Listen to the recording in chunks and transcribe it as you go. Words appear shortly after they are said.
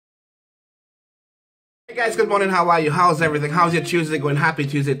Hey guys, good morning. How are you? How's everything? How's your Tuesday going? Happy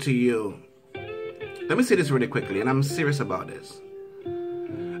Tuesday to you. Let me say this really quickly, and I'm serious about this.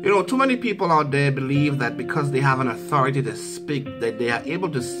 You know, too many people out there believe that because they have an authority to speak, that they are able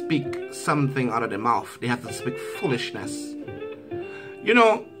to speak something out of their mouth. They have to speak foolishness. You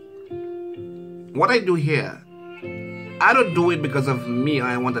know, what I do here, I don't do it because of me or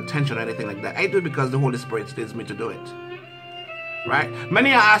I want attention or anything like that. I do it because the Holy Spirit leads me to do it. Right?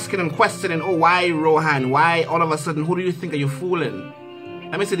 Many are asking and questioning, oh, why Rohan? Why all of a sudden, who do you think are you fooling?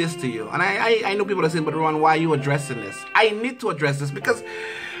 Let me say this to you. And I know people are saying, but Rohan, why are you addressing this? I need to address this because,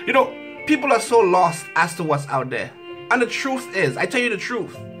 you know, people are so lost as to what's out there. And the truth is, I tell you the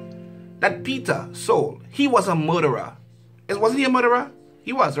truth, that Peter, Saul, he was a murderer. Wasn't he a murderer?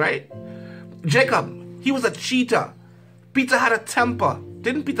 He was, right? Jacob, he was a cheater. Peter had a temper.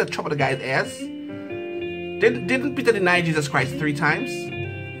 Didn't Peter chop the guy's ass? Didn't Peter deny Jesus Christ 3 times?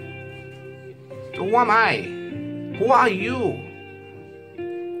 So who am I? Who are you?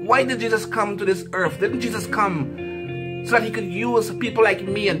 Why did Jesus come to this earth? Didn't Jesus come so that he could use people like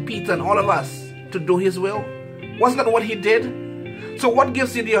me and Peter and all of us to do his will? Wasn't that what he did? So what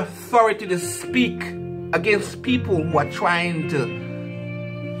gives you the authority to speak against people who are trying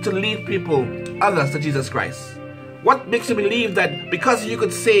to lead people, others, to Jesus Christ? What makes you believe that because you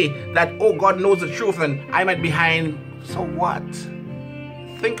could say that, oh, God knows the truth and I might be behind, so what?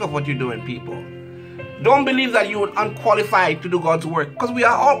 Think of what you're doing, people. Don't believe that you're unqualified to do God's work, because we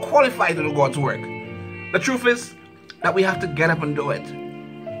are all qualified to do God's work. The truth is that we have to get up and do it.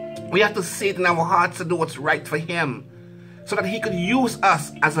 We have to say it in our hearts to do what's right for Him, so that He could use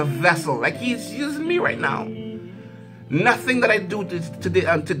us as a vessel, like He's using me right now. Nothing that I do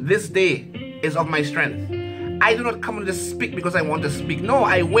to this day is of my strength. I do not come and just speak because I want to speak. No,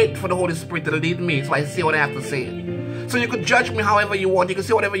 I wait for the Holy Spirit to lead me, so I say what I have to say. So you could judge me however you want. You can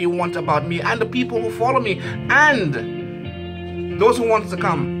say whatever you want about me and the people who follow me and those who want to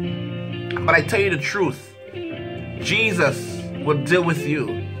come. But I tell you the truth, Jesus will deal with you,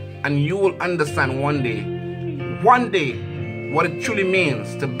 and you will understand one day, what it truly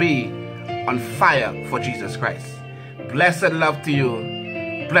means to be on fire for Jesus Christ. Blessed love to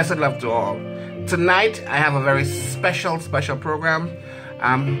you. Blessed love to all. Tonight, I have a very special program.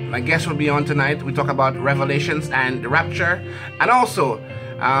 My guest will be on tonight. We talk about Revelations and the rapture. And also,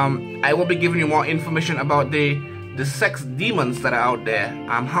 I will be giving you more information about the sex demons that are out there.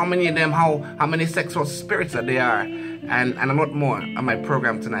 How many of them, how many sexual spirits that they are. And a lot more on my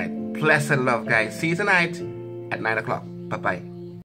program tonight. Blessed love, guys. See you tonight at 9 o'clock. Bye-bye.